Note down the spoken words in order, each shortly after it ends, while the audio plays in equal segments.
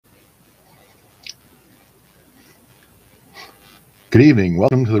Good evening.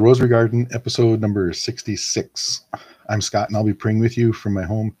 Welcome to the Rosary Garden, episode number 66. I'm Scott, and I'll be praying with you from my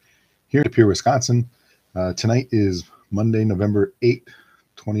home here in Pierre, Wisconsin. Tonight is Monday, November 8th,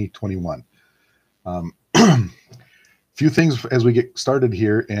 2021. Few things as we get started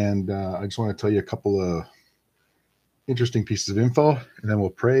here, and I just want to tell you a couple of interesting pieces of info, and then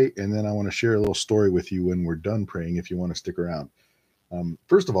we'll pray, and then I want to share a little story with you when we're done praying if you want to stick around.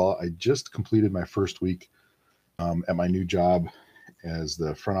 First of all, I just completed my first week at my new job as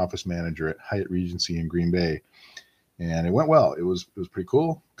the front office manager at Hyatt Regency in Green Bay, and it went well. It was pretty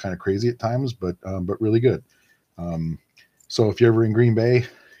cool, kind of crazy at times, but really good. So if you're ever in Green Bay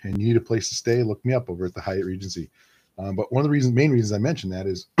and you need a place to stay, look me up over at the Hyatt Regency. But one of the main reasons I mentioned that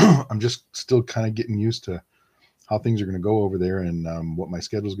is I'm just still kind of getting used to how things are going to go over there and what my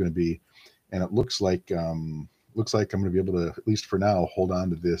schedule is going to be. And it looks like I'm going to be able to, at least for now, hold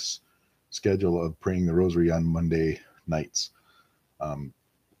on to this schedule of praying the rosary on Monday nights.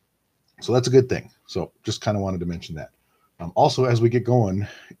 So that's a good thing. So just kind of wanted to mention that. Also, as we get going,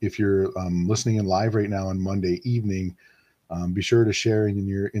 if you're listening in live right now on Monday evening, be sure to share in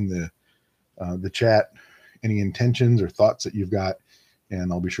the chat any intentions or thoughts that you've got,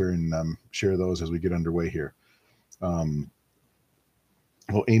 and I'll be sure and share those as we get underway here. Well,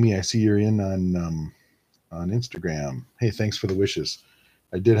 Amy, I see you're in on Instagram. Hey, thanks for the wishes.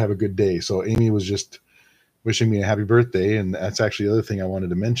 I did have a good day. So Amy was just wishing me a happy birthday, and that's actually the other thing I wanted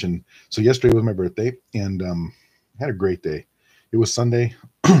to mention. So yesterday was my birthday, and I had a great day. It was Sunday.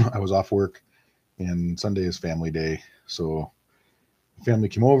 I was off work, and Sunday is family day. So family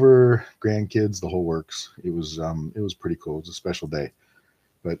came over, grandkids, the whole works. It was pretty cool. It was a special day.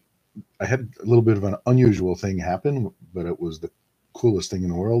 But I had a little bit of an unusual thing happen, but it was the coolest thing in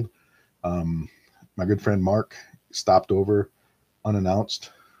the world. My good friend Mark stopped over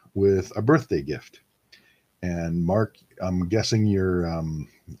unannounced with a birthday gift. And Mark, I'm guessing you're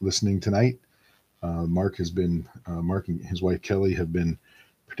listening tonight. Mark and his wife Kelly have been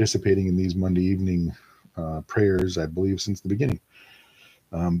participating in these Monday evening prayers, I believe, since the beginning.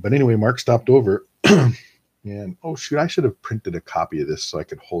 But anyway, Mark stopped over, and oh shoot, I should have printed a copy of this so I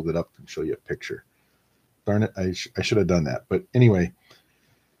could hold it up and show you a picture. Darn it, I should have done that. But anyway,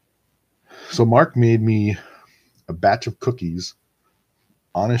 so Mark made me a batch of cookies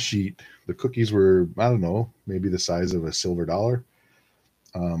on a sheet. The cookies were, I don't know, maybe the size of a silver dollar,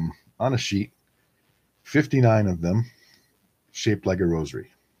 on a sheet, 59 of them shaped like a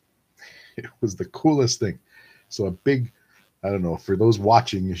rosary. It was the coolest thing. So a big, I don't know, for those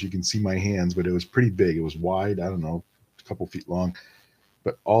watching, as you can see my hands, but it was pretty big. It was wide, I don't know, a couple feet long,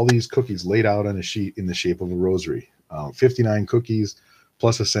 but all these cookies laid out on a sheet in the shape of a rosary. 59 cookies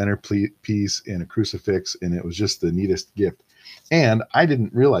plus a centerpiece and a crucifix, and it was just the neatest gift. And I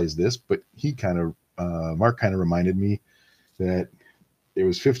didn't realize this, but Mark kind of reminded me that it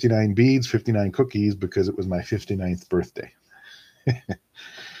was 59 beads, 59 cookies, because it was my 59th birthday.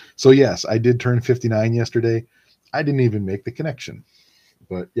 So yes, I did turn 59 yesterday. I didn't even make the connection,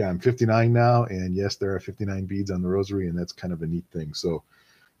 but yeah, I'm 59 now. And yes, there are 59 beads on the rosary, and that's kind of a neat thing. So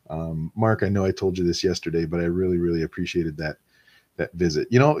Mark, I know I told you this yesterday, but I really, really appreciated that visit.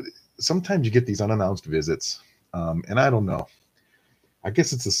 You know, sometimes you get these unannounced visits, and I don't know. I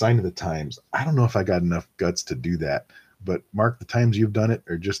guess it's a sign of the times. I don't know if I got enough guts to do that, but Mark, the times you've done it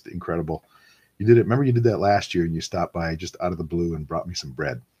are just incredible. You did it. Remember you did that last year, and you stopped by just out of the blue and brought me some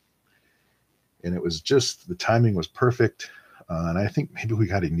bread. And it was just, the timing was perfect. And I think maybe we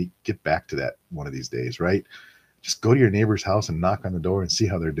got to get back to that one of these days, right? Just go to your neighbor's house and knock on the door and see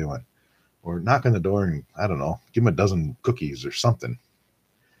how they're doing. Or knock on the door and, I don't know, give them a dozen cookies or something.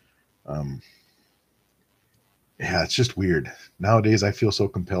 Yeah, it's just weird. Nowadays, I feel so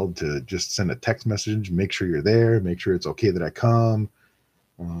compelled to just send a text message, make sure you're there, make sure it's okay that I come.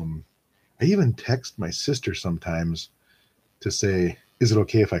 I even text my sister sometimes to say, is it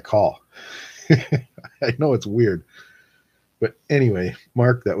okay if I call? I know it's weird. But anyway,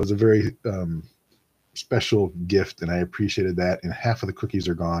 Mark, that was a very special gift, and I appreciated that. And half of the cookies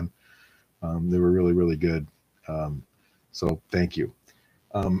are gone. They were really, really good. So thank you.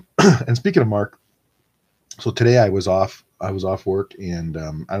 And speaking of Mark, so today I was off work, and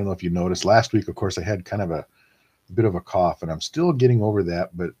I don't know if you noticed, last week, of course, I had kind of a bit of a cough, and I'm still getting over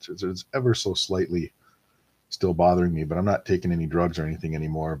that, but it's ever so slightly still bothering me, but I'm not taking any drugs or anything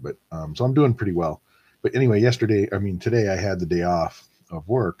anymore. But so I'm doing pretty well. But anyway, today I had the day off of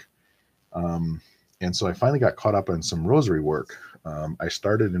work. And so I finally got caught up on some rosary work. I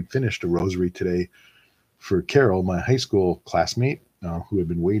started and finished a rosary today for Carol, my high school classmate, who had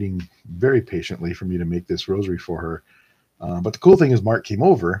been waiting very patiently for me to make this rosary for her. But the cool thing is Mark came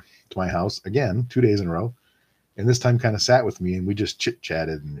over to my house again, 2 days in a row, and this time kind of sat with me, and we just chit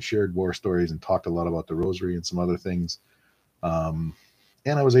chatted and shared war stories and talked a lot about the rosary and some other things. And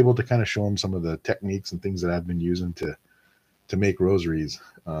I was able to kind of show him some of the techniques and things that I've been using to make rosaries.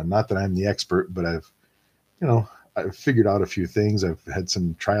 Not that I'm the expert, but I've figured out a few things. I've had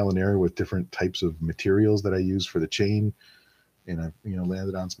some trial and error with different types of materials that I use for the chain, and I've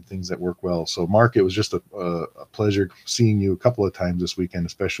landed on some things that work well. So Mark, it was just a pleasure seeing you a couple of times this weekend,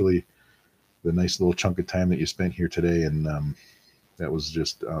 especially the nice little chunk of time that you spent here today, and that was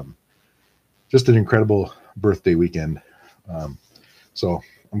just an incredible birthday weekend. So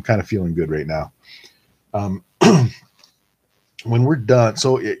I'm kind of feeling good right now. When we're done,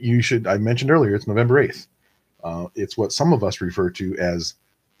 so I mentioned earlier, it's November 8th. It's what some of us refer to as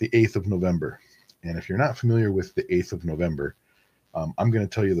the 8th of November. And if you're not familiar with the 8th of November, I'm going to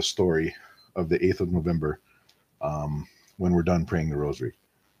tell you the story of the 8th of November when we're done praying the rosary.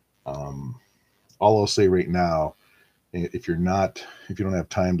 All I'll say right now, if you don't have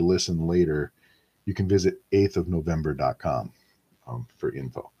time to listen later, you can visit 8thofnovember.com for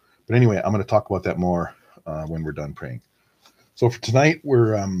info. But anyway, I'm going to talk about that more when we're done praying. So for tonight,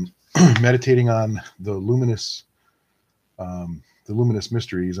 we're meditating on the luminous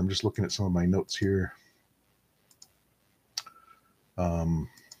mysteries. I'm just looking at some of my notes here. Seeing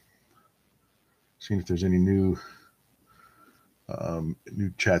if there's any new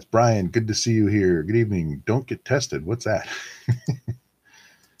chats. Brian, good to see you here. Good evening. Don't get tested. What's that?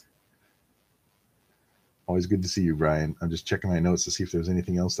 Always good to see you, Brian. I'm just checking my notes to see if there's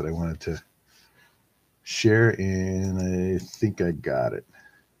anything else that I wanted to share, and I think I got it.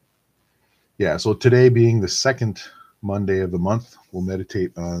 Yeah, so today being the second Monday of the month, we'll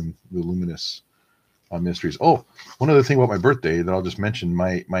meditate on the luminous mysteries. Oh, one other thing about my birthday that I'll just mention,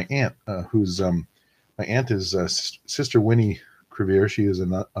 my aunt, my aunt is Sister Winnie Crevier. She is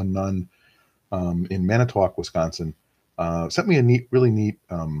a nun in Manitowoc, Wisconsin. Sent me a really neat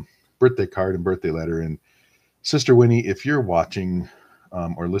birthday card and birthday letter. And Sister Winnie, if you're watching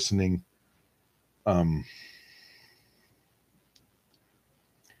or listening,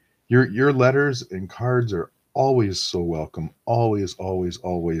 your letters and cards are always so welcome. Always, always,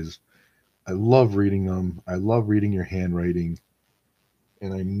 always. I love reading them. I love reading your handwriting,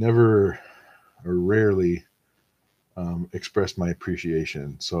 and I never or rarely express my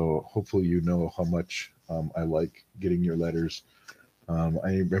appreciation. So hopefully you know how much I like getting your letters.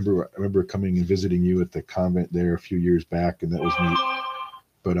 I remember coming and visiting you at the convent there a few years back, and that was neat.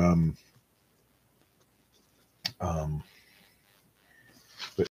 But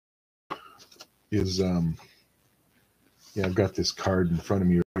I've got this card in front of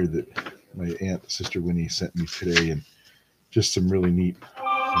me here that my aunt, Sister Winnie, sent me today, and just some really neat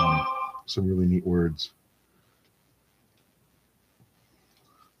words.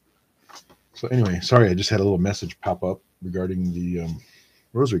 So anyway, sorry, I just had a little message pop up regarding the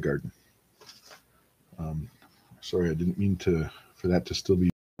Rosary Garden. Sorry, I didn't mean for that to still be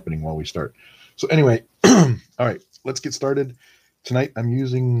happening while we start. So anyway, all right, let's get started. Tonight I'm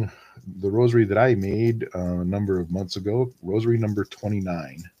using the rosary that I made a number of months ago, rosary number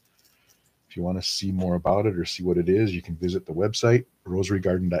 29. If you want to see more about it or see what it is, you can visit the website,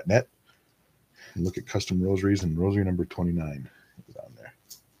 rosarygarden.net, and look at custom rosaries, and rosary number 29 is on there.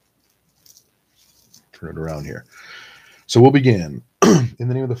 Turn it around here. So we'll begin. In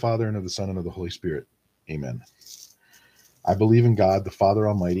the name of the Father, and of the Son, and of the Holy Spirit. Amen. I believe in God, the Father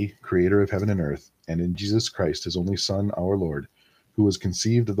Almighty, creator of heaven and earth, and in Jesus Christ, his only Son, our Lord, who was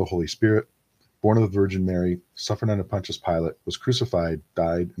conceived of the Holy Spirit, born of the Virgin Mary, suffered under Pontius Pilate, was crucified,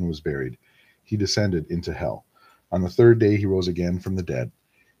 died, and was buried. He descended into hell. On the third day he rose again from the dead.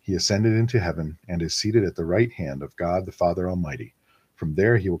 He ascended into heaven and is seated at the right hand of God the Father Almighty. From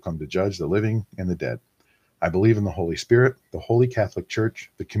there he will come to judge the living and the dead. I believe in the Holy Spirit, the Holy Catholic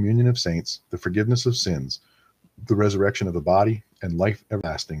Church, the communion of saints, the forgiveness of sins, the resurrection of the body, and life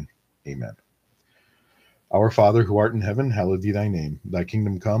everlasting. Amen. Our Father, who art in heaven, hallowed be thy name. Thy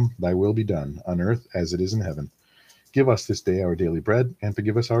kingdom come, thy will be done, on earth as it is in heaven. Give us this day our daily bread, and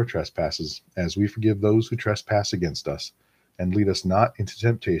forgive us our trespasses, as we forgive those who trespass against us. And lead us not into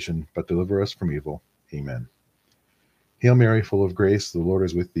temptation, but deliver us from evil. Amen. Hail Mary, full of grace, the Lord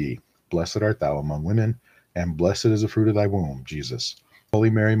is with thee. Blessed art thou among women, and blessed is the fruit of thy womb, Jesus. Holy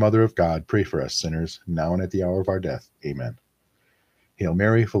Mary, Mother of God, pray for us sinners, now and at the hour of our death. Amen. Hail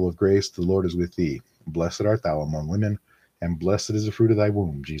Mary, full of grace, the Lord is with thee. Blessed art thou among women, and blessed is the fruit of thy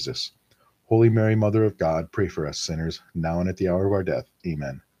womb, Jesus. Holy Mary, Mother of God, pray for us sinners, now and at the hour of our death.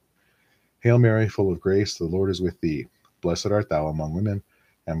 Amen. Hail Mary, full of grace, the Lord is with thee. Blessed art thou among women,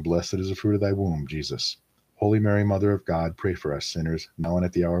 and blessed is the fruit of thy womb, Jesus. Holy Mary, Mother of God, pray for us sinners, now and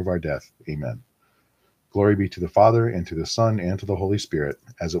at the hour of our death. Amen. Glory be to the Father, and to the Son, and to the Holy Spirit,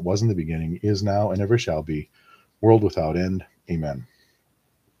 as it was in the beginning, is now, and ever shall be, world without end. Amen.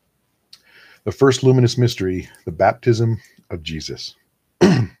 The first luminous mystery, the baptism of Jesus.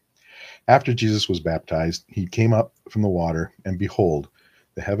 After Jesus was baptized, he came up from the water, and behold,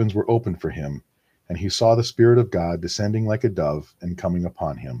 the heavens were opened for him, and he saw the Spirit of God descending like a dove and coming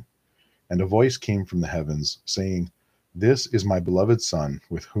upon him. And a voice came from the heavens, saying, "This is my beloved Son,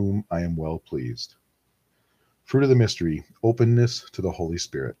 with whom I am well pleased." Fruit of the mystery, openness to the Holy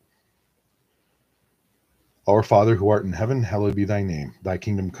Spirit. Our Father, who art in heaven, hallowed be thy name. Thy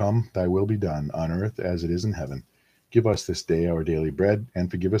kingdom come, thy will be done, on earth as it is in heaven. Give us this day our daily bread, and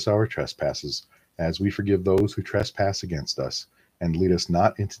forgive us our trespasses, as we forgive those who trespass against us. And lead us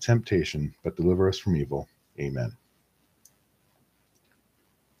not into temptation, but deliver us from evil. Amen.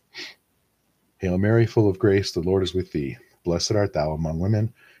 Hail Mary, full of grace, the Lord is with thee. Blessed art thou among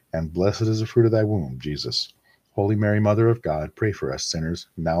women, and blessed is the fruit of thy womb, Jesus. Holy Mary, Mother of God, pray for us sinners,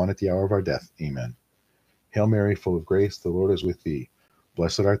 now and at the hour of our death. Amen. Hail Mary, full of grace, the Lord is with thee.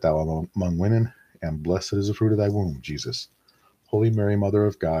 Blessed art thou among women, and blessed is the fruit of thy womb, Jesus. Holy Mary, Mother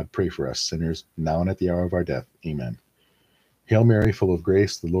of God, pray for us sinners, now and at the hour of our death. Amen. Hail Mary, full of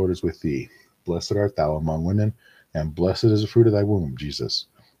grace, the Lord is with thee. Blessed art thou among women, and blessed is the fruit of thy womb, Jesus.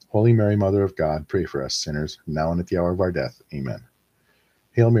 Holy Mary, Mother of God, pray for us sinners, now and at the hour of our death. Amen.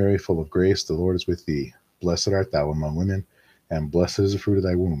 Hail Mary, full of grace, the Lord is with thee. Blessed art thou among women, and blessed is the fruit of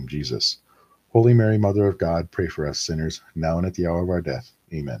thy womb, Jesus. Holy Mary, Mother of God, pray for us sinners, now and at the hour of our death.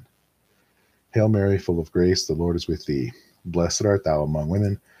 Amen. Hail Mary, full of grace, the Lord is with thee. Blessed art thou among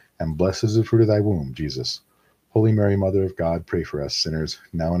women, and blessed is the fruit of thy womb, Jesus. Holy Mary, Mother of God, pray for us sinners,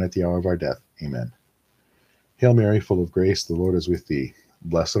 now and at the hour of our death. Amen. Hail Mary, full of grace, the Lord is with thee.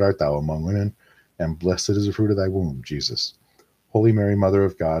 Blessed art thou among women, and blessed is the fruit of thy womb, Jesus. Holy Mary, Mother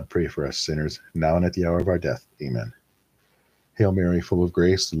of God, pray for us sinners, now and at the hour of our death. Amen. Hail Mary, full of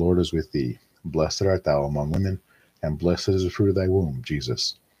grace, the Lord is with thee. Blessed art thou among women, and blessed is the fruit of thy womb,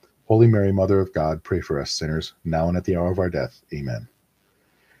 Jesus. Holy Mary, Mother of God, pray for us sinners, now and at the hour of our death. Amen.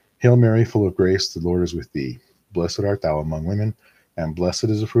 Hail Mary, full of grace, the Lord is with thee. Blessed art thou among women, and blessed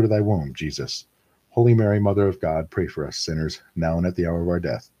is the fruit of thy womb, Jesus. Holy Mary, Mother of God, pray for us sinners, now and at the hour of our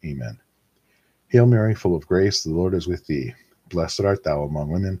death. Amen. Hail Mary, full of grace, the Lord is with thee. Blessed art thou among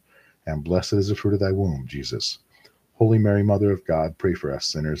women, and blessed is the fruit of thy womb, Jesus. Holy Mary, Mother of God, pray for us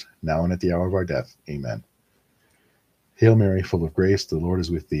sinners, now and at the hour of our death. Amen. Hail Mary, full of grace, the Lord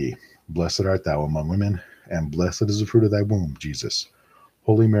is with thee. Blessed art thou among women, and blessed is the fruit of thy womb, Jesus.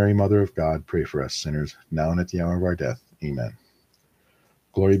 Holy Mary, Mother of God, pray for us sinners, now and at the hour of our death. Amen.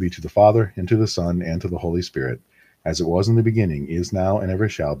 Glory be to the Father, and to the Son, and to the Holy Spirit, as it was in the beginning, is now, and ever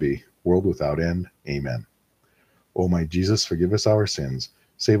shall be, world without end. Amen. O my Jesus, forgive us our sins,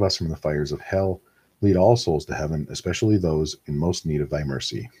 save us from the fires of hell, lead all souls to heaven, especially those in most need of thy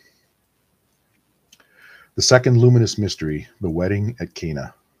mercy. The second luminous mystery, the wedding at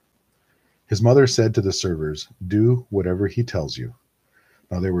Cana. His mother said to the servers, "Do whatever he tells you."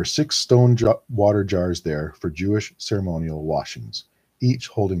 Now there were 6 stone water jars there for Jewish ceremonial washings, each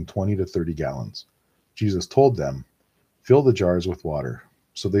holding 20 to 30 gallons. Jesus told them, "Fill the jars with water."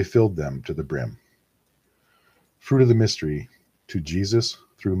 So they filled them to the brim. Fruit of the mystery, to Jesus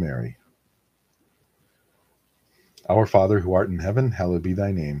through Mary. Our Father, who art in heaven, hallowed be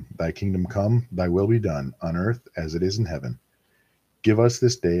thy name. Thy kingdom come, thy will be done, on earth as it is in heaven. Give us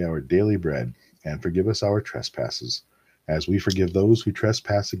this day our daily bread, and forgive us our trespasses, as we forgive those who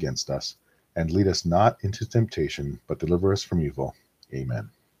trespass against us. And lead us not into temptation, but deliver us from evil. Amen.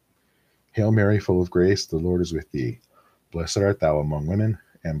 Hail Mary, full of grace, the Lord is with thee. Blessed art thou among women,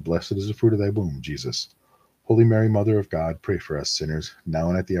 and blessed is the fruit of thy womb, Jesus. Holy Mary, Mother of God, pray for us sinners, now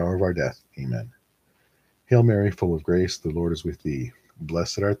and at the hour of our death. Amen. Hail Mary, full of grace, the Lord is with thee.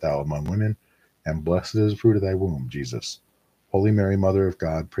 Blessed art thou among women, and blessed is the fruit of thy womb, Jesus. Holy Mary, Mother of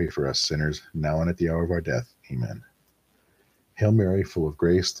God, pray for us sinners, now and at the hour of our death. Amen. Hail Mary, full of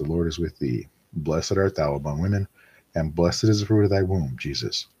grace, the Lord is with thee. Blessed art thou among women, and blessed is the fruit of thy womb,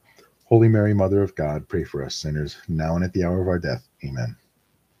 Jesus. Holy Mary, Mother of God, pray for us sinners, now and at the hour of our death. Amen.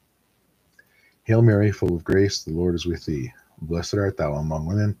 Hail Mary, full of grace, the Lord is with thee. Blessed art thou among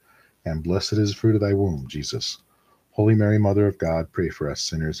women, and blessed is the fruit of thy womb, Jesus. Holy Mary, Mother of God, pray for us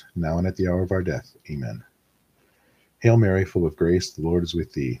sinners, now and at the hour of our death. Amen. Hail Mary, full of grace, the Lord is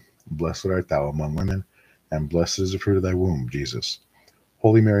with thee. Blessed art thou among women, and blessed is the fruit of thy womb, Jesus.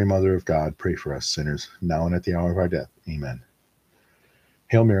 Holy Mary, Mother of God, pray for us sinners, now and at the hour of our death. Amen.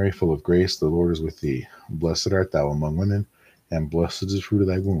 Hail Mary, full of grace, the Lord is with thee. Blessed art thou among women, and blessed is the fruit of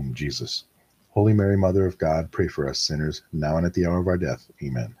thy womb, Jesus. Holy Mary, Mother of God, pray for us sinners, now and at the hour of our death.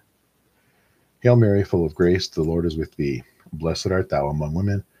 Amen. Hail Mary, full of grace, the Lord is with thee. Blessed art thou among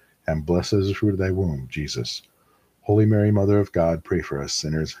women, and blessed is the fruit of thy womb, Jesus. Holy Mary, Mother of God, pray for us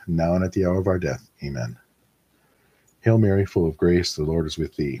sinners, now and at the hour of our death. Amen. Hail Mary, full of grace, the Lord is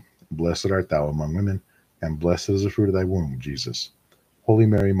with thee. Blessed art thou among women, and blessed is the fruit of thy womb, Jesus. Holy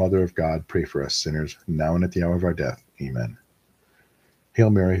Mary, Mother of God, pray for us sinners, now and at the hour of our death. Amen. Hail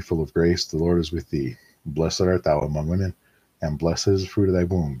Mary, full of grace, the Lord is with thee. Blessed art thou among women, and blessed is the fruit of thy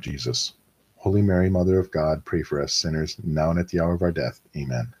womb, Jesus. Holy Mary, Mother of God, pray for us sinners, now and at the hour of our death.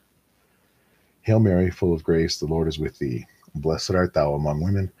 Amen. Hail Mary, full of grace, the Lord is with thee. Blessed art thou among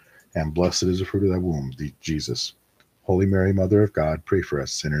women, and blessed is the fruit of thy womb, Jesus. Holy Mary, Mother of God, pray for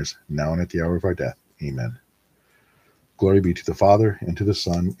us sinners, now and at the hour of our death. Amen. Glory be to the Father, and to the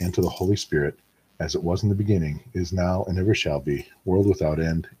Son, and to the Holy Spirit, as it was in the beginning, is now, and ever shall be, world without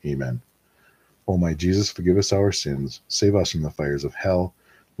end. Amen. O my Jesus, forgive us our sins, save us from the fires of hell,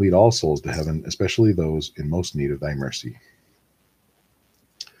 lead all souls to heaven, especially those in most need of thy mercy.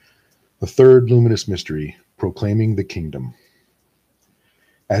 The third luminous mystery, proclaiming the kingdom.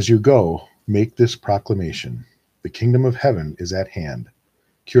 As you go, make this proclamation. The kingdom of heaven is at hand.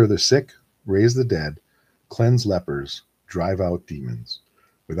 Cure the sick, raise the dead, cleanse lepers, drive out demons.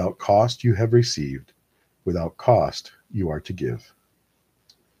 Without cost you have received, without cost you are to give.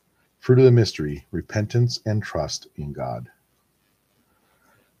 Fruit of the mystery, repentance and trust in God.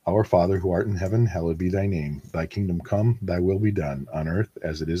 Our Father, who art in heaven, hallowed be thy name. Thy kingdom come, thy will be done, on earth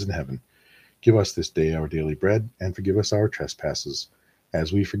as it is in heaven. Give us this day our daily bread, and forgive us our trespasses,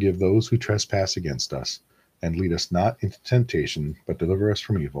 as we forgive those who trespass against us. And lead us not into temptation, but deliver us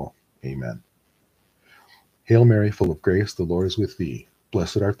from evil. Amen. Hail Mary, full of grace, the Lord is with thee.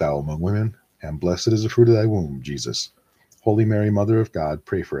 Blessed art thou among women, and blessed is the fruit of thy womb, Jesus. Holy Mary, Mother of God,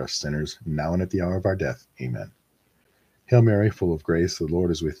 pray for us sinners, now and at the hour of our death. Amen. Hail Mary, full of grace, the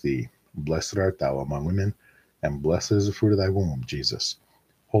Lord is with thee. Blessed art thou among women, and blessed is the fruit of thy womb, Jesus.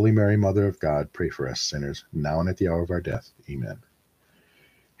 Holy Mary, Mother of God, pray for us sinners, now and at the hour of our death. Amen.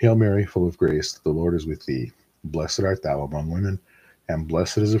 Hail Mary, full of grace, the Lord is with thee. Blessed art thou among women, and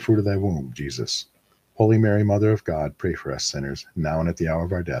blessed is the fruit of thy womb, Jesus. Holy Mary, Mother of God, pray for us sinners, now and at the hour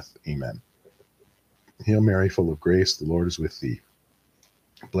of our death. Amen. Hail Mary, full of grace, the Lord is with thee.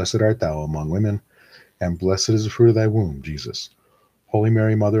 Blessed art thou among women, and blessed is the fruit of thy womb, Jesus. Holy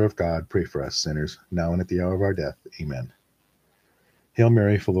Mary, Mother of God, pray for us sinners, now and at the hour of our death. Amen. Hail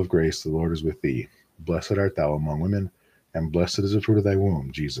Mary, full of grace, the Lord is with thee. Blessed art thou among women, and blessed is the fruit of thy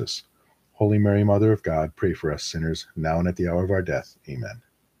womb, Jesus. Holy Mary, Mother of God, pray for us sinners, now and at the hour of our death. Amen.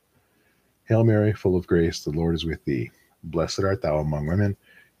 Hail Mary, full of grace, the Lord is with thee. Blessed art thou among women,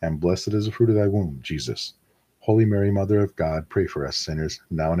 and blessed is the fruit of thy womb, Jesus. Holy Mary, Mother of God, pray for us sinners,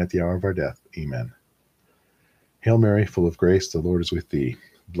 now and at the hour of our death. Amen. Hail Mary, full of grace, the Lord is with thee.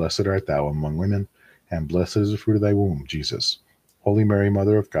 Blessed art thou among women, and blessed is the fruit of thy womb, Jesus. Holy Mary,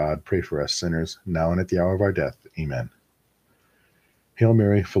 Mother of God, pray for us sinners, now and at the hour of our death. Amen. Hail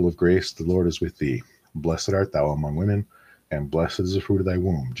Mary, full of grace, the Lord is with thee. Blessed art thou among women, and blessed is the fruit of thy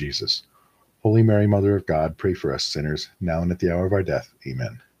womb, Jesus. Holy Mary, Mother of God, pray for us sinners, now and at the hour of our death.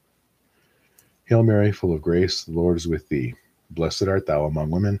 Amen. Hail Mary, full of grace, the Lord is with thee. Blessed art thou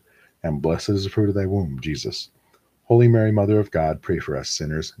among women, and blessed is the fruit of thy womb, Jesus. Holy Mary, Mother of God, pray for us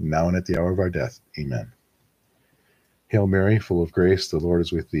sinners, now and at the hour of our death. Amen. Hail Mary, full of grace, the Lord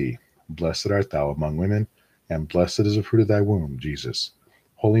is with thee. Blessed art thou among women, and blessed is the fruit of thy womb, Jesus.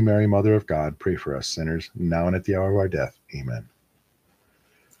 Holy Mary, Mother of God, pray for us sinners, now and at the hour of our death. Amen.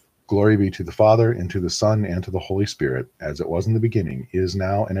 Glory be to the Father, and to the Son, and to the Holy Spirit, as it was in the beginning, is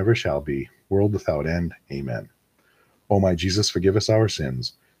now, and ever shall be, world without end. Amen. O my Jesus, forgive us our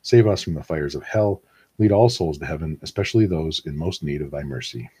sins, save us from the fires of hell, lead all souls to heaven, especially those in most need of thy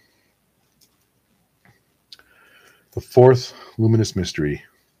mercy. The fourth luminous mystery,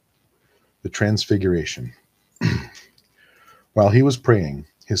 the Transfiguration. While he was praying,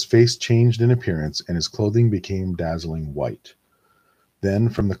 his face changed in appearance, and his clothing became dazzling white. Then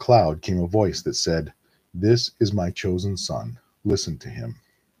from the cloud came a voice that said, "This is my chosen Son. Listen to him."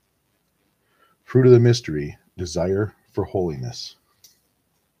 Fruit of the mystery, desire for holiness.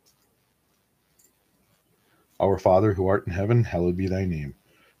 Our Father, who art in heaven, hallowed be thy name.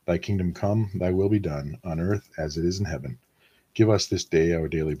 Thy kingdom come, thy will be done, on earth as it is in heaven. Give us this day our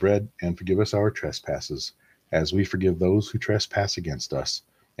daily bread, and forgive us our trespasses, as we forgive those who trespass against us.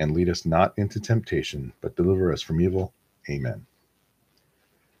 And lead us not into temptation, but deliver us from evil. Amen.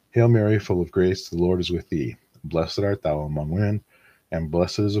 Hail Mary, full of grace, the Lord is with thee. Blessed art thou among women, and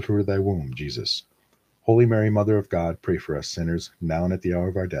blessed is the fruit of thy womb, Jesus. Holy Mary, Mother of God, pray for us sinners, now and at the hour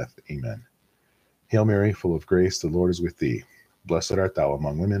of our death. Amen. Hail Mary, full of grace, the Lord is with thee. Blessed art thou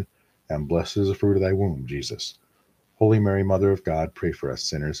among women, and blessed is the fruit of thy womb, Jesus. Holy Mary, Mother of God, pray for us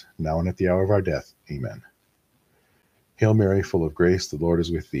sinners, now and at the hour of our death. Amen. Hail Mary, full of grace, the Lord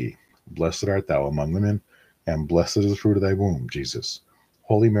is with thee. Blessed art thou among women, and blessed is the fruit of thy womb, Jesus.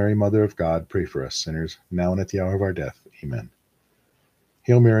 Holy Mary, Mother of God, pray for us sinners, now and at the hour of our death. Amen.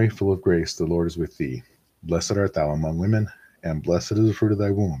 Hail Mary, full of grace, the Lord is with thee. Blessed art thou among women, and blessed is the fruit of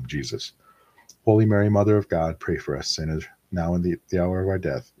thy womb, Jesus. Holy Mary, Mother of God, pray for us sinners, now and at the hour of our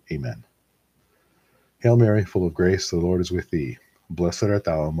death. Amen. Hail Mary, full of grace, the Lord is with thee. Blessed art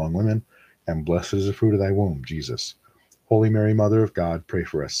thou among women, and blessed is the fruit of thy womb, Jesus. Holy Mary, Mother of God, pray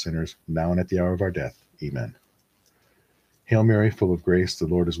for us sinners, now and at the hour of our death. Amen. Hail Mary, full of grace, the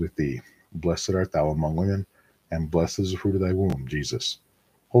Lord is with thee. Blessed art thou among women, and blessed is the fruit of thy womb, Jesus.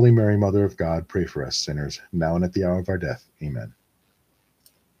 Holy Mary, Mother of God, pray for us sinners, now and at the hour of our death. Amen.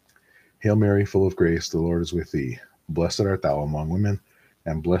 Hail Mary, full of grace, the Lord is with thee. Blessed art thou among women,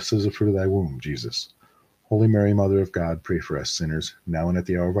 and blessed is the fruit of thy womb, Jesus. Holy Mary, Mother of God, pray for us sinners, now and at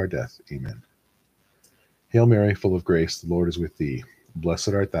the hour of our death. Amen. Hail Mary, full of grace, the Lord is with thee. Blessed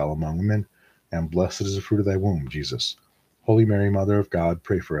art thou among women, and blessed is the fruit of thy womb, Jesus. Holy Mary, Mother of God,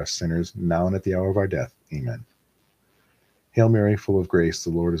 pray for us sinners, now and at the hour of our death. Amen. Hail Mary, full of grace, the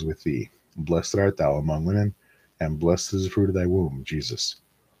Lord is with thee. Blessed art thou among women, and blessed is the fruit of thy womb, Jesus.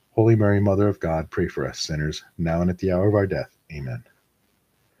 Holy Mary, Mother of God, pray for us sinners, now and at the hour of our death. Amen.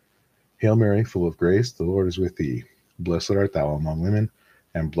 Hail Mary, full of grace, the Lord is with thee. Blessed art thou among women,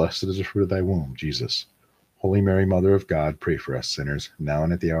 and blessed is the fruit of thy womb, Jesus. Holy Mary, Mother of God, pray for us sinners, now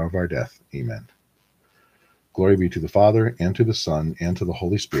and at the hour of our death. Amen. Glory be to the Father, and to the Son, and to the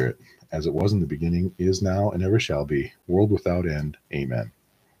Holy Spirit, as it was in the beginning, is now, and ever shall be, world without end. Amen.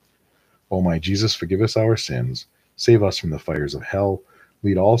 O my Jesus, forgive us our sins, save us from the fires of hell,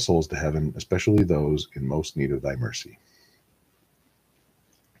 lead all souls to heaven, especially those in most need of thy mercy.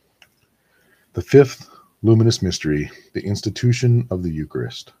 The fifth luminous mystery, the institution of the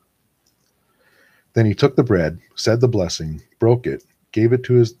Eucharist. Then he took the bread, said the blessing, broke it, gave it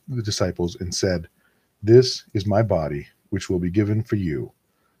to the disciples, and said, "This is my body, which will be given for you.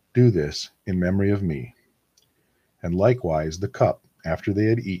 Do this in memory of me." And likewise the cup after they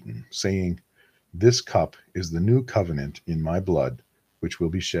had eaten, saying, "This cup is the new covenant in my blood, which will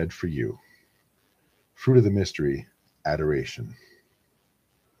be shed for you." Fruit of the mystery, adoration.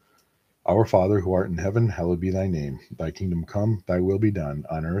 Our Father, who art in heaven, hallowed be thy name. Thy kingdom come, thy will be done,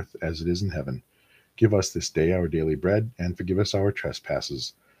 on earth as it is in heaven. Give us this day our daily bread, and forgive us our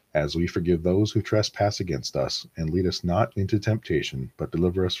trespasses, as we forgive those who trespass against us. And lead us not into temptation, but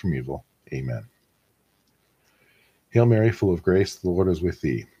deliver us from evil. Amen. Hail Mary, full of grace, the Lord is with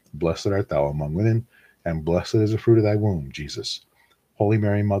thee. Blessed art thou among women, and blessed is the fruit of thy womb, Jesus. Holy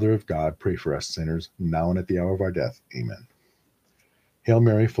Mary, Mother of God, pray for us sinners, now and at the hour of our death. Amen. Hail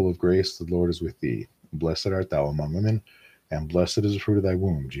Mary, full of grace, the Lord is with thee. Blessed art thou among women, and blessed is the fruit of thy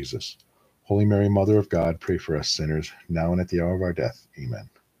womb, Jesus. Holy Mary, Mother of God, pray for us sinners, now and at the hour of our death. Amen.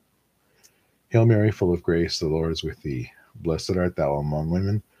 Hail Mary, full of grace, the Lord is with thee. Blessed art thou among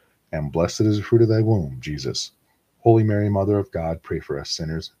women, and blessed is the fruit of thy womb, Jesus. Holy Mary, Mother of God, pray for us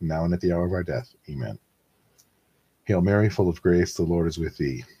sinners, now and at the hour of our death. Amen. Hail Mary, full of grace, the Lord is with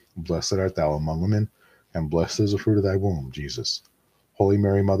thee. Blessed art thou among women, and blessed is the fruit of thy womb, Jesus. Holy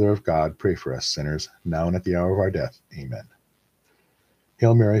Mary, Mother of God, pray for us sinners, now and at the hour of our death. Amen.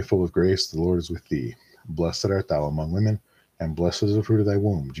 Hail Mary, full of grace, the Lord is with thee. Blessed art thou among women, and blessed is the fruit of thy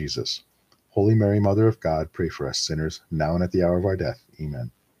womb, Jesus. Holy Mary, Mother of God, pray for us sinners, now and at the hour of our death.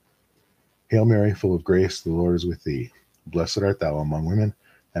 Amen. Hail Mary, full of grace, the Lord is with thee. Blessed art thou among women,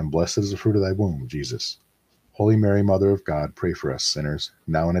 and blessed is the fruit of thy womb, Jesus. Holy Mary, Mother of God, pray for us sinners,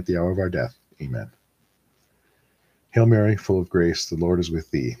 now and at the hour of our death. Amen. Hail Mary, full of grace, the Lord is with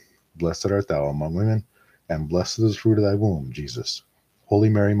thee. Blessed art thou among women, and blessed is the fruit of thy womb, Jesus. Holy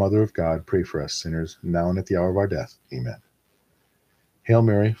Mary, Mother of God, pray for us sinners, now and at the hour of our death. Amen. Hail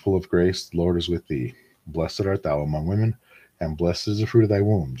Mary, full of grace, the Lord is with thee. Blessed art thou among women, and blessed is the fruit of thy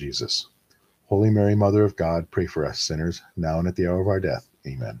womb, Jesus. Holy Mary, Mother of God, pray for us sinners, now and at the hour of our death.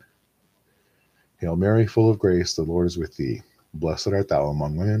 Amen. Hail Mary, full of grace, the Lord is with thee. Blessed art thou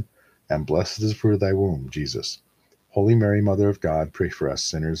among women, and blessed is the fruit of thy womb, Jesus. Holy Mary, Mother of God, pray for us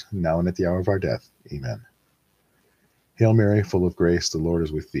sinners, now and at the hour of our death. Amen. Hail Mary, full of grace, the Lord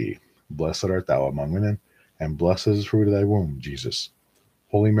is with thee. Blessed art thou among women, and blessed is the fruit of thy womb, Jesus.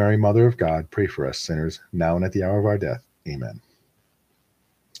 Holy Mary, Mother of God, pray for us sinners, now and at the hour of our death. Amen.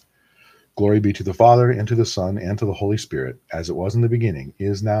 Glory be to the Father, and to the Son, and to the Holy Spirit, as it was in the beginning,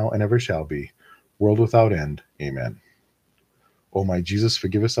 is now, and ever shall be, world without end. Amen. O my Jesus,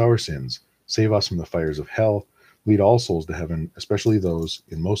 forgive us our sins, save us from the fires of hell, Lead all souls to heaven, especially those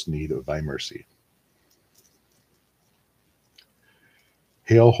in most need of thy mercy.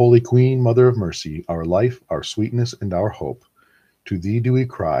 Hail, Holy Queen, Mother of Mercy, our life, our sweetness, and our hope. To thee do we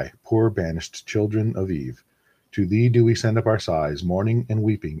cry, poor banished children of Eve. To thee do we send up our sighs, mourning and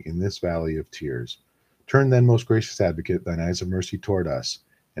weeping in this valley of tears. Turn then, most gracious Advocate, thine eyes of mercy toward us,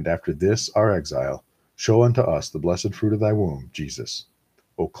 and after this our exile, show unto us the blessed fruit of thy womb, Jesus.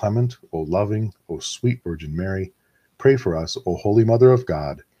 O clement, O loving, O sweet Virgin Mary, pray for us, O Holy Mother of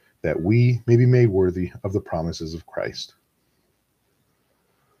God, that we may be made worthy of the promises of Christ.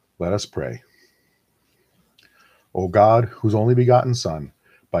 Let us pray. O God, whose only begotten Son,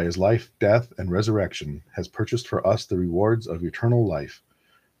 by his life, death, and resurrection, has purchased for us the rewards of eternal life,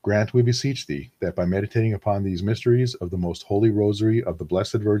 grant, we beseech thee, that by meditating upon these mysteries of the most holy rosary of the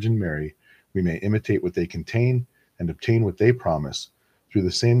Blessed Virgin Mary, we may imitate what they contain and obtain what they promise, through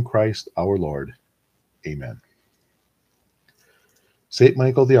the same Christ our Lord. Amen. Saint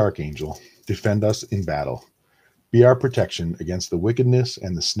Michael the Archangel, defend us in battle. Be our protection against the wickedness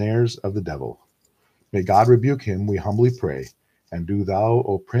and the snares of the devil. May God rebuke him, we humbly pray, and do thou,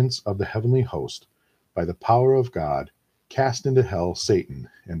 O Prince of the heavenly host, by the power of God, cast into hell Satan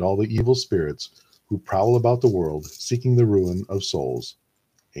and all the evil spirits who prowl about the world, seeking the ruin of souls.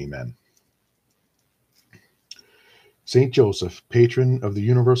 Amen. Saint Joseph, patron of the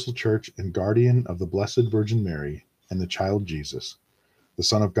universal church and guardian of the Blessed Virgin Mary and the child Jesus, the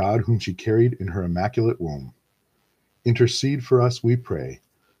Son of God whom she carried in her immaculate womb, intercede for us, we pray,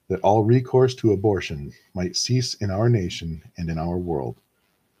 that all recourse to abortion might cease in our nation and in our world.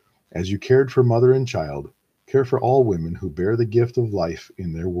 As you cared for mother and child, care for all women who bear the gift of life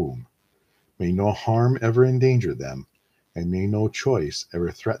in their womb. May no harm ever endanger them, and may no choice ever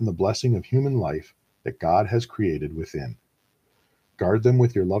threaten the blessing of human life that God has created within. Guard them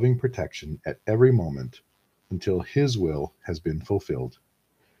with your loving protection at every moment until his will has been fulfilled.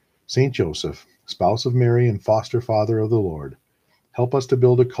 Saint Joseph, spouse of Mary and foster father of the Lord, help us to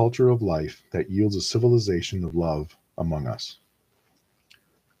build a culture of life that yields a civilization of love among us.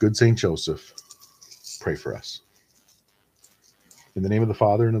 Good Saint Joseph, pray for us. In the name of the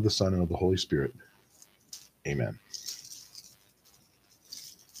Father, and of the Son, and of the Holy Spirit. Amen.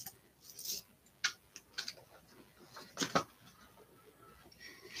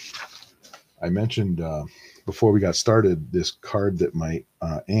 I mentioned before we got started this card that my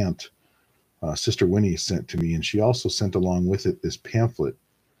aunt, Sister Winnie, sent to me, and she also sent along with it this pamphlet.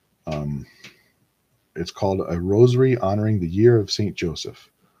 It's called A Rosary Honoring the Year of St. Joseph,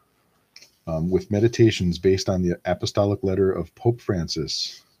 with meditations based on the apostolic letter of Pope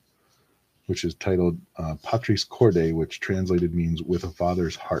Francis, which is titled Patris Corde, which translated means with a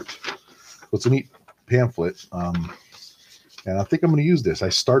father's heart. So it's a neat pamphlet, and I think I'm going to use this. I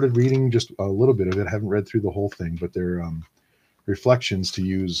started reading just a little bit of it. I haven't read through the whole thing, but they're reflections to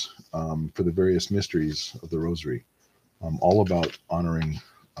use for the various mysteries of the Rosary, all about honoring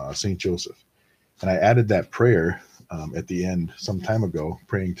St. Joseph. And I added that prayer at the end some time ago,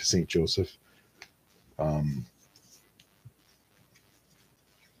 praying to St. Joseph.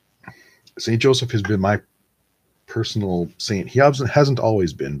 St. Joseph has been my personal saint. He hasn't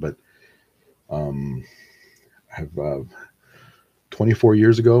always been, but I've 24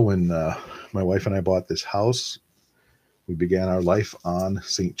 years ago when my wife and I bought this house, we began our life on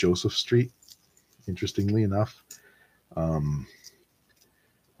St. Joseph Street, interestingly enough.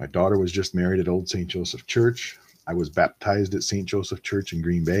 My daughter was just married at Old St. Joseph Church. I was baptized at St. Joseph Church in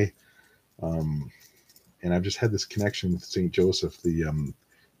Green Bay. And I've just had this connection with St. Joseph. The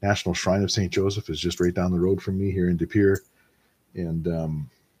National Shrine of St. Joseph is just right down the road from me here in De Pere. And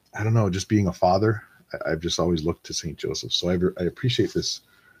I don't know, just being a father, I've just always looked to St. Joseph. So I appreciate this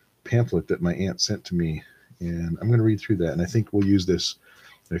pamphlet that my aunt sent to me. And I'm going to read through that. And I think we'll use this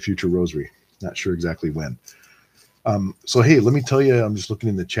in a future rosary. Not sure exactly when. So, hey, let me tell you, I'm just looking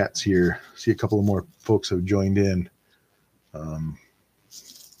in the chats here. See a couple of more folks have joined in.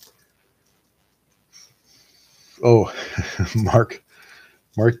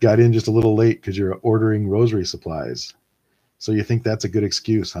 Mark got in just a little late because you're ordering rosary supplies. So you think that's a good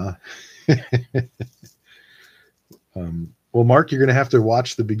excuse, huh? Well, Mark, you're going to have to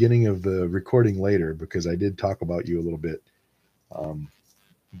watch the beginning of the recording later because I did talk about you a little bit.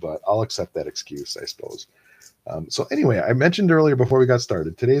 But I'll accept that excuse, I suppose. So anyway, I mentioned earlier before we got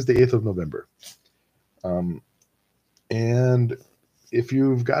started, today's the 8th of November. And if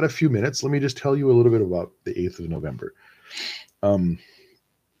you've got a few minutes, let me just tell you a little bit about the 8th of November.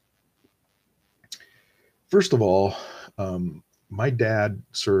 First of all, my dad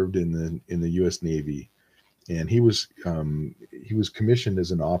served in the U.S. Navy, and he was commissioned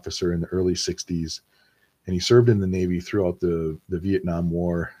as an officer in the early 60s. and he served in the Navy throughout the Vietnam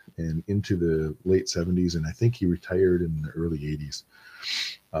War and into the late 70s, and I think he retired in the early 80s.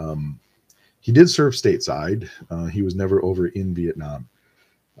 Um, he did serve stateside. He was never over in Vietnam.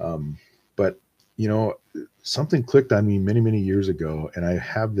 But, you know, something clicked on me many, many years ago, and I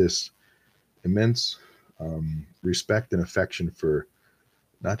have this immense respect and affection for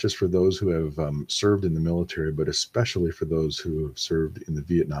not just for those who have served in the military, but especially for those who have served in the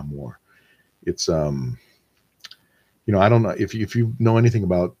Vietnam War. It's you know, I don't know if you know anything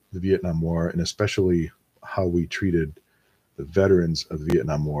about the Vietnam War, and especially how we treated the veterans of the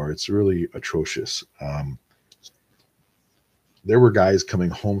Vietnam War. It's really atrocious. There were guys coming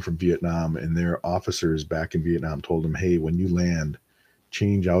home from Vietnam, and their officers back in Vietnam told them, "Hey, when you land,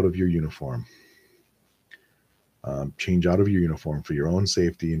 change out of your uniform. Change out of your uniform for your own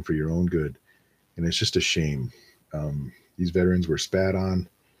safety and for your own good." And it's just a shame. These veterans were spat on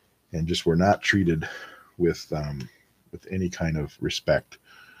and just were not treated with any kind of respect.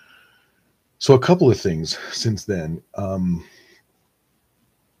 So a couple of things since then. I'm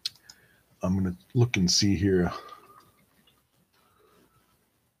going to look and see here.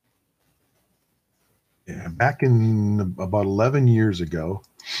 Yeah, back in about 11 years ago,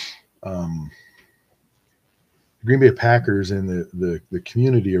 the Green Bay Packers and the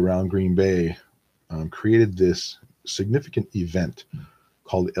community around Green Bay created this significant event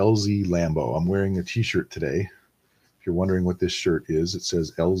called LZ Lambo. I'm wearing a T-shirt today. If you're wondering what this shirt is, it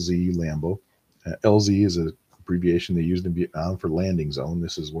says LZ Lambo. LZ is an abbreviation they used in Vietnam for landing zone.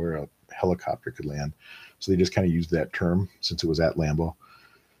 This is where a helicopter could land. So they just kind of used that term since it was at Lambeau.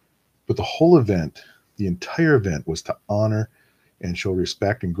 But the whole event, the entire event, was to honor and show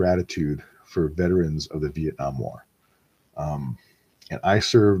respect and gratitude for veterans of the Vietnam War. And I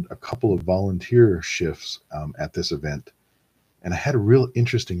served a couple of volunteer shifts at this event, and I had a real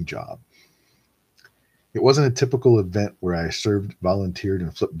interesting job. It wasn't a typical event where I served, volunteered,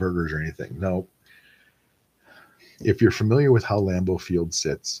 and flipped burgers or anything. No. If you're familiar with how Lambeau Field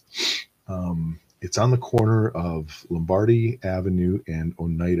sits, it's on the corner of Lombardy Avenue and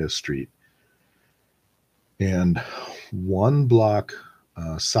Oneida Street. And one block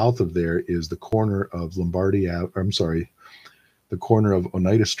south of there is the corner of the corner of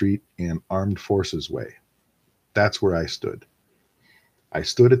Oneida Street and Armed Forces Way. That's where I stood. I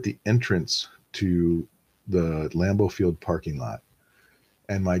stood at the entrance to the Lambeau Field parking lot,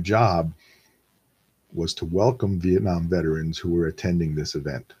 and my job was to welcome Vietnam veterans who were attending this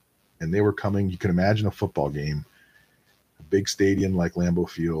event. And they were coming, you can imagine a football game, a big stadium like Lambeau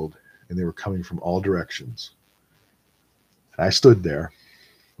Field, and they were coming from all directions. And I stood there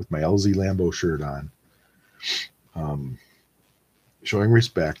with my LZ Lambeau shirt on, showing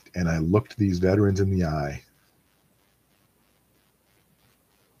respect, and I looked these veterans in the eye,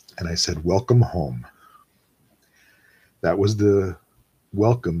 and I said, "Welcome home." That was the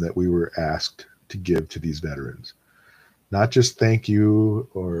welcome that we were asked to give to these veterans. Not just thank you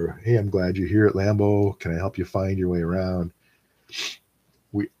or, "Hey, I'm glad you're here at Lambeau. Can I help you find your way around?"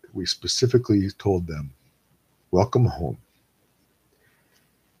 We specifically told them, "Welcome home."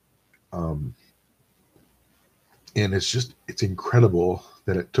 And it's incredible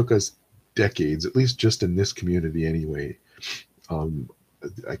that it took us decades, at least just in this community anyway.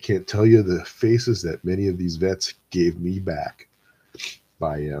 I can't tell you the faces that many of these vets gave me back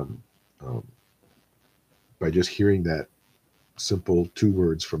by just hearing that simple 2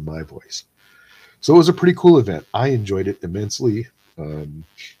 words from my voice. So it was a pretty cool event. I enjoyed it immensely.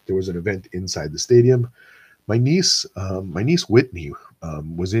 There was an event inside the stadium. My niece Whitney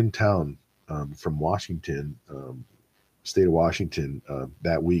was in town from Washington, state of Washington,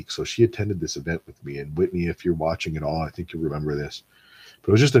 that week. So she attended this event with me. And Whitney, if you're watching at all, I think you'll remember this. But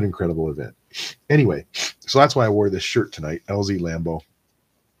it was just an incredible event. Anyway, so that's why I wore this shirt tonight, LZ Lambeau.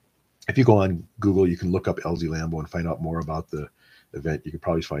 If you go on Google, you can look up LZ Lambeau and find out more about the event. You can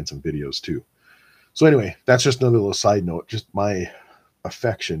probably find some videos too. So anyway, that's just another little side note, just my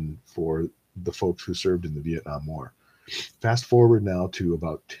affection for the folks who served in the Vietnam War. Fast forward now to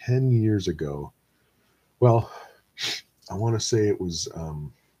about 10 years ago. Well, I want to say it was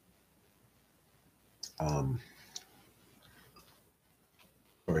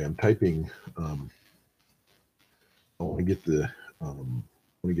sorry, I'm typing. I want to get the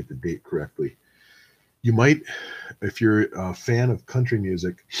date correctly. You might, if you're a fan of country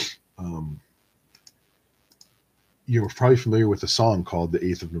music, you're probably familiar with a song called "The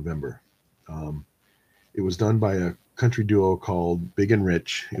 8th of November." It was done by a country duo called Big and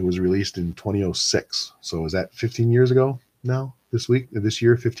Rich. It was released in 2006. So is that 15 years ago now? This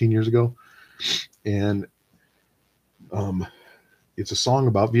year, 15 years ago, and it's a song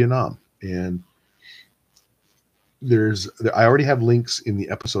about Vietnam. And I already have links in the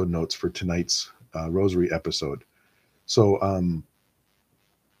episode notes for tonight's Rosary episode. So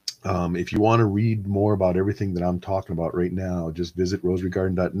if you want to read more about everything that I'm talking about right now, just visit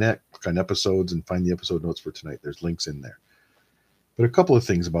rosarygarden.net, click on episodes, and find the episode notes for tonight. There's links in there. But a couple of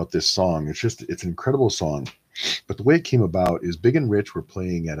things about this song. It's an incredible song. But the way it came about is Big and Rich were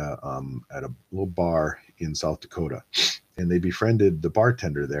playing at a little bar in South Dakota, and they befriended the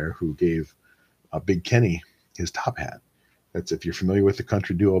bartender there, who gave Big Kenny his top hat. That's, if you're familiar with the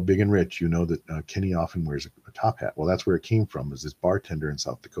country duo Big and Rich, you know that Kenny often wears a top hat. Well, that's where it came from, is this bartender in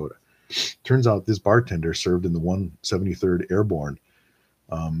South Dakota. Turns out this bartender served in the 173rd Airborne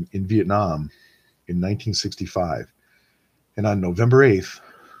in Vietnam in 1965. And on November 8th,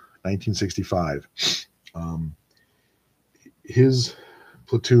 1965, his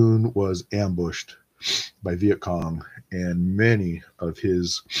platoon was ambushed by Viet Cong, and many of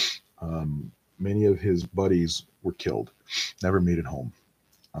his buddies were killed. Never made it home.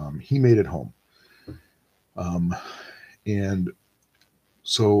 He made it home. And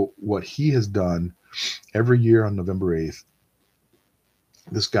so what he has done every year on November 8th,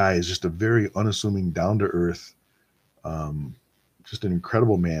 this guy is just a very unassuming, down-to-earth, just an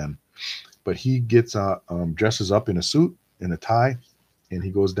incredible man. But he gets dresses up in a suit and a tie, and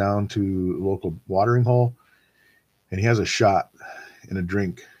he goes down to the local watering hole, and he has a shot and a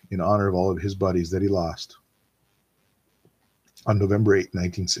drink in honor of all of his buddies that he lost on November 8,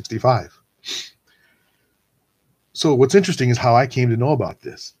 1965. So what's interesting is how I came to know about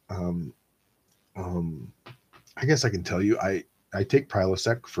this. I guess I can tell you, I take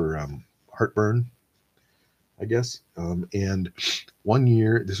Prilosec for heartburn, I guess. And one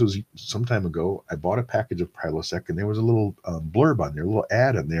year, this was some time ago, I bought a package of Prilosec, and there was a little blurb on there, a little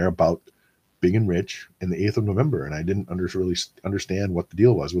ad on there about Big and Rich and the 8th of November. And I didn't really understand what the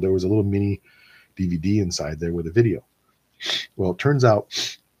deal was. Well, there was a little mini DVD inside there with a video. Well, it turns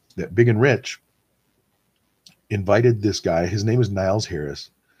out that Big and Rich invited this guy. His name is Niles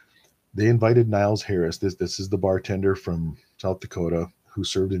Harris. They invited Niles Harris. This is the bartender from South Dakota who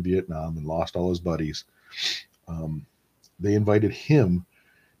served in Vietnam and lost all his buddies. They invited him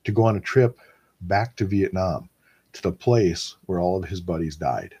to go on a trip back to Vietnam, to the place where all of his buddies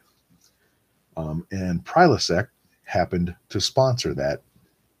died. And Prilosec happened to sponsor that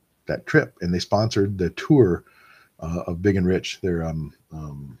trip, and they sponsored the tour of Big and Rich, their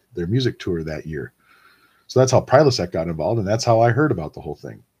music tour that year. So that's how Prilosec got involved, and that's how I heard about the whole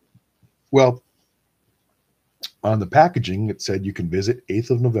thing. Well, on the packaging, it said you can visit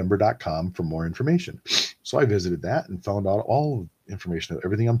 8thofnovember.com for more information. So I visited that and found out all information,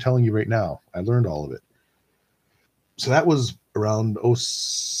 everything I'm telling you right now. I learned all of it. So that was around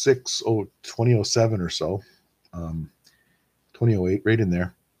 2007 or so, 2008, right in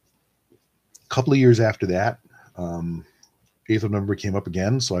there. A couple of years after that, 8th of November came up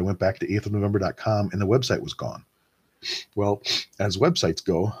again, so I went back to 8thofnovember.com, and the website was gone. Well, as websites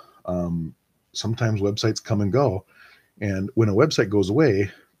go, sometimes websites come and go, and when a website goes away,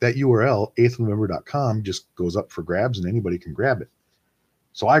 that URL, 8thofnovember.com, just goes up for grabs, and anybody can grab it.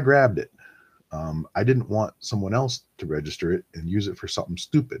 So I grabbed it. I didn't want someone else to register it and use it for something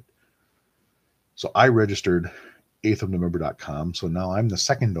stupid. So I registered 8thofnovember.com, so now I'm the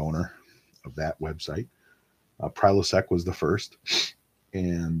second owner of that website. Prilosec was the first.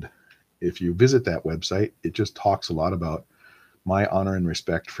 And if you visit that website, it just talks a lot about my honor and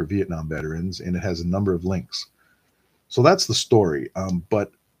respect for Vietnam veterans, and it has a number of links. So that's the story.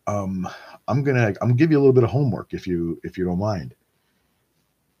 But I'm gonna give you a little bit of homework if you don't mind.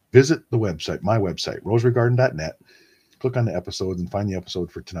 Visit the website, my website, rosarygarden.net. Click on the episodes and find the episode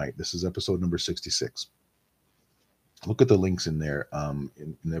for tonight. This is episode number 66. Look at the links in there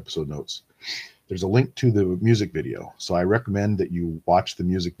in the episode notes. There's a link to the music video. So I recommend that you watch the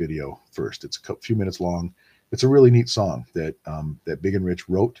music video first. It's a few minutes long. It's a really neat song that Big and Rich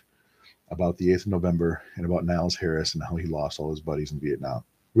wrote about the 8th of November and about Niles Harris and how he lost all his buddies in Vietnam.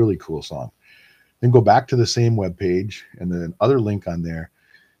 Really cool song. Then go back to the same webpage, and then other link on there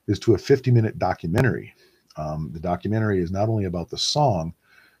is to a 50-minute documentary. The documentary is not only about the song,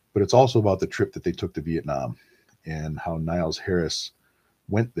 but it's also about the trip that they took to Vietnam and how Niles Harris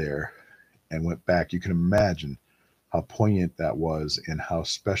went there and went back. You can imagine how poignant that was and how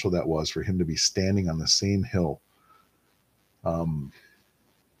special that was for him to be standing on the same hill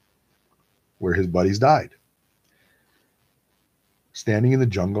where his buddies died. Standing in the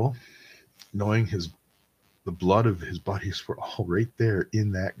jungle, knowing the blood of his buddies were all right there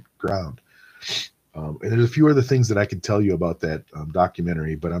in that ground. And there's a few other things that I could tell you about that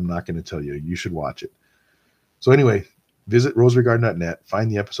documentary, but I'm not going to tell you. You should watch it. So anyway, Visit rosarygarden.net,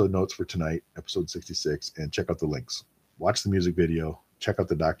 find the episode notes for tonight, episode 66, and check out the links. Watch the music video, check out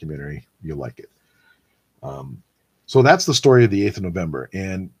the documentary. You'll like it. So that's the story of the 8th of November.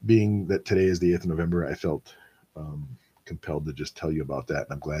 And being that today is the 8th of November, I felt compelled to just tell you about that.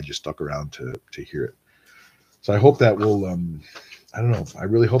 And I'm glad you stuck around to hear it. So I hope that will, I don't know, I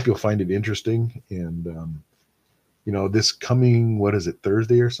really hope you'll find it interesting. And, this coming, what is it,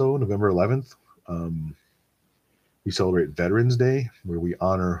 Thursday or so, November 11th, we celebrate Veterans Day, where we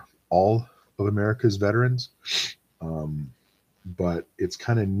honor all of America's veterans. But it's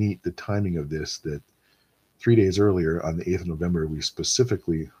kind of neat, the timing of this, that 3 days earlier, on the 8th of November, we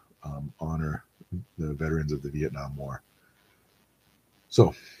specifically honor the veterans of the Vietnam War.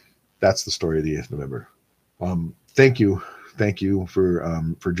 So that's the story of the 8th of November. Thank you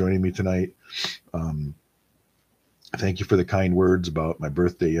for joining me tonight. Thank you for the kind words about my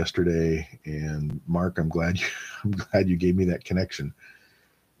birthday yesterday. And Mark, I'm glad you gave me that connection.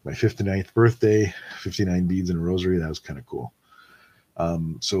 My 59th birthday, 59 beads in a rosary. That was kind of cool.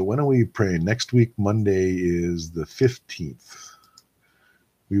 So when are we praying? Next week, Monday, is the 15th.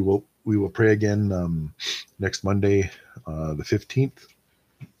 We will pray again next Monday, the 15th.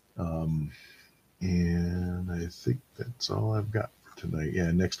 And I think that's all I've got for tonight.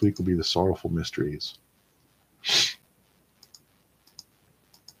 Yeah, next week will be the Sorrowful Mysteries.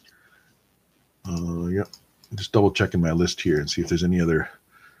 Yep. Just double checking my list here and see if there's any other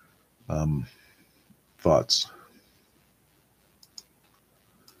thoughts.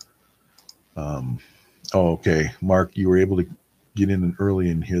 Okay, Mark, you were able to get in early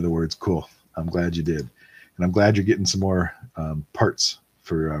and hear the words. Cool. I'm glad you did. And I'm glad you're getting some more parts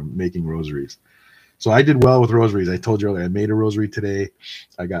for making rosaries. So I did well with rosaries. I told you earlier, I made a rosary today.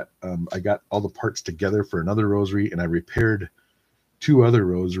 I got all the parts together for another rosary, and I repaired 2 other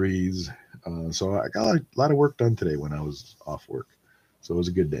rosaries. So I got a lot of work done today when I was off work. So it was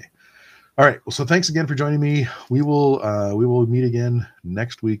a good day. All right. Well, so thanks again for joining me. We will meet again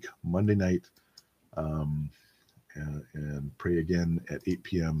next week, Monday night, and pray again at 8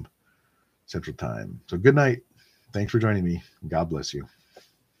 p.m. Central Time. So good night. Thanks for joining me. God bless you.